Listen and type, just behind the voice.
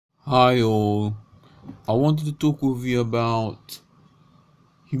Hi all. I wanted to talk with you about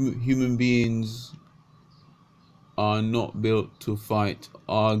human beings are not built to fight,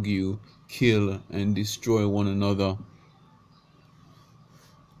 argue, kill, and destroy one another.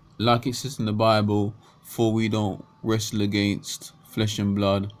 Like it says in the Bible, for we don't wrestle against flesh and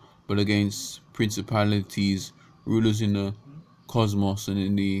blood, but against principalities, rulers in the cosmos and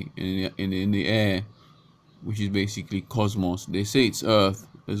in the air, which is basically cosmos. They say it's Earth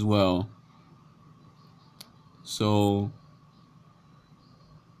as well. So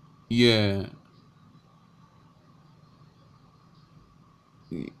yeah,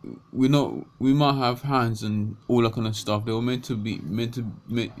 we might have hands and all that kind of stuff. They were meant to be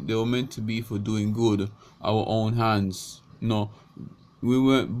for doing good. Our own hands. No, we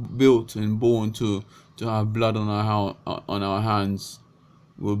weren't built and born to have blood on our hands.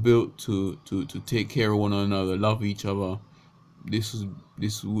 We were built to take care of one another, love each other. This was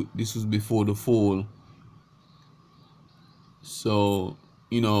this was before the fall. So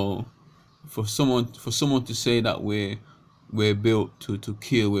you know, for someone to say that we're built to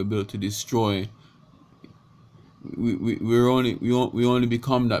kill, we're built to destroy, we only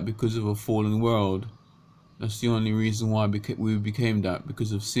become that because of a fallen world. That's the only reason why we became that,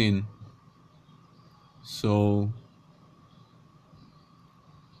 because of sin. So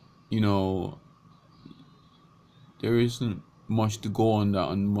you know there isn't much to go on that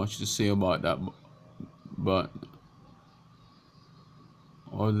and much to say about that, but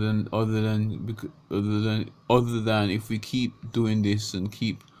other than if we keep doing this and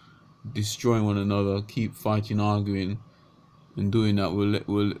keep destroying one another, keep fighting, arguing, and doing that,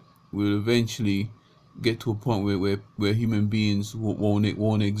 we'll eventually get to a point where human beings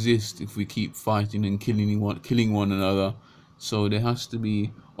won't exist if we keep fighting and killing one another. So there has to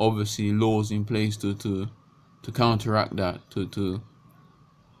be obviously laws in place to counteract that, to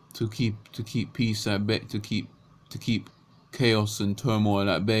keep peace at bay, to keep chaos and turmoil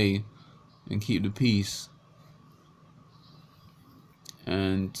at bay, and keep the peace.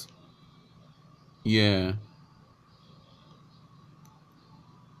 And yeah,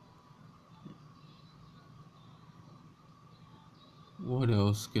 what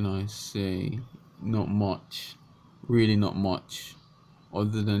else can I say? Not much, really not much,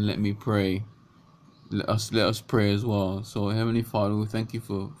 other than let me pray. Let us pray as well. So Heavenly Father, we thank you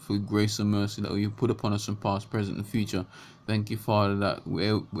for grace and mercy that you put upon us in past, present, and future. Thank you, Father, that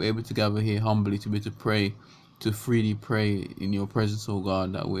we're able to gather here humbly to be to pray, to freely pray in your presence, oh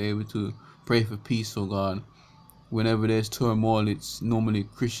God. That we're able to pray for peace, oh God. Whenever there's turmoil, it's normally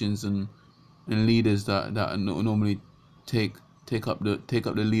Christians and leaders that normally take take up the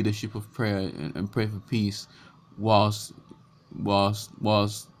leadership of prayer and pray for peace, whilst whilst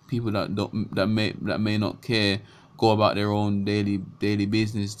people that may not care go about their own daily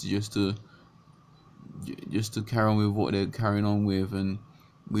business, just to carry on with what they're carrying on with. And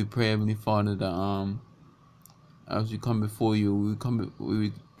we pray, Heavenly Father, that as we come before you, we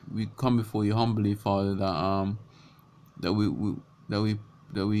come before you humbly, Father, that we that we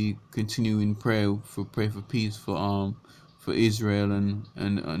that we continue in prayer for peace for Israel and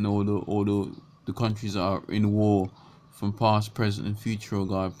all the countries that are in war, from past, present, and future. Oh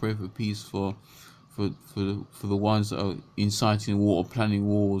God, pray for peace for the ones that are inciting war or planning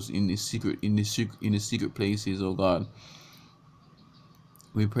wars in the secret places. Oh God,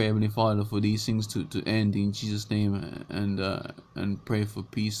 we pray, Heavenly Father, for these things to end in Jesus' name, and pray for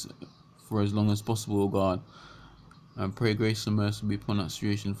peace for as long as possible. Oh God. And pray grace and mercy be upon that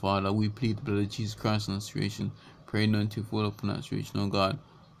situation, Father. We plead the blood of Jesus Christ on that situation. Pray anointing fall upon that situation, oh God.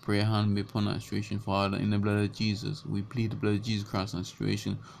 Pray a hand be upon that situation, Father. In the blood of Jesus, we plead the blood of Jesus Christ on that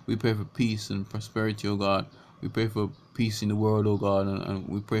situation. We pray for peace and prosperity, oh God. We pray for peace in the world, oh God, and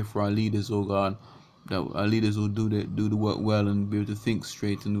we pray for our leaders, oh God, that our leaders will do the work well and be able to think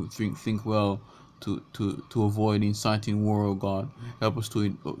straight and think well, to avoid inciting war, oh God. Help us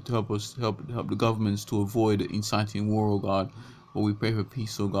to help the governments to avoid inciting war, oh God. But we pray for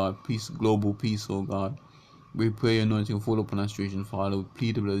peace, oh God, peace, global peace, oh God. We pray anointing fall upon that situation, Father. We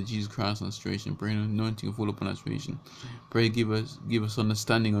plead the blood of Jesus Christ on that situation. Pray anointing fall upon that situation. Pray give us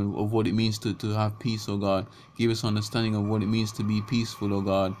understanding of what it means to have peace, oh God. Give us understanding of what it means to be peaceful, oh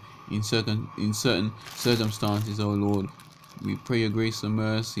God, in certain circumstances, oh Lord. We pray your grace and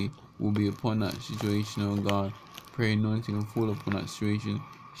mercy will be upon that situation, oh God. Pray anointing and fall upon that situation.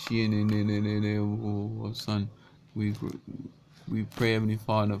 Oh Son, we we pray, Heavenly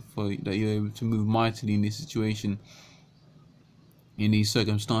Father, for that you're able to move mightily in this situation, in these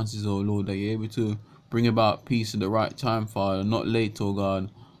circumstances, oh Lord, that you're able to bring about peace at the right time, Father, not late, oh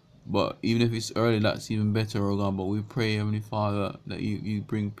God. But even if it's early, that's even better, oh God. But we pray, Heavenly Father, that you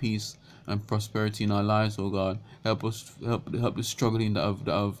bring peace and prosperity in our lives, oh God. Help us, help the struggling that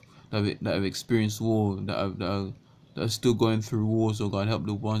have experienced war, that are still going through wars, oh God. Help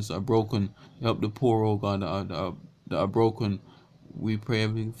the ones that are broken. Help the poor, oh God, that are broken. We pray,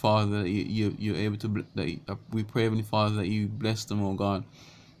 Heavenly Father, that you're able to we pray, Heavenly Father, that you bless them, oh God.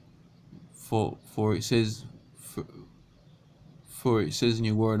 For it says, for it says in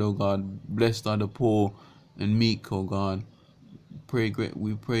your word, oh God, blessed are the poor and meek, oh God. We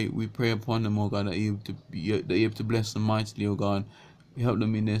pray upon them, oh God, that you're able to bless them mightily, oh God. Help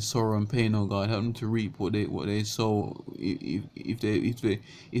them in their sorrow and pain, oh God. Help them to reap what they sow. If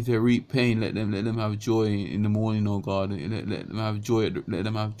they reap pain, let them have joy in the morning, oh God. Let them have joy let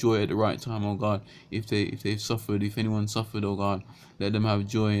them have joy at the right time, oh God. If they've suffered, if anyone suffered, oh God, let them have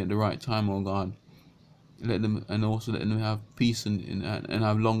joy at the right time, oh God. Let them, and also let them have peace and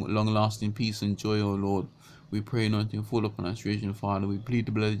have long lasting peace and joy, oh Lord. We pray anointing fall upon our situation, Father. We plead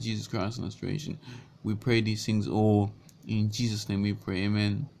the blood of Jesus Christ on our situation. We pray these things all in Jesus' name. We pray,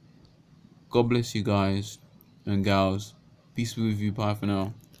 amen. God bless you guys and gals. Peace be with you. Bye for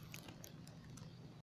now.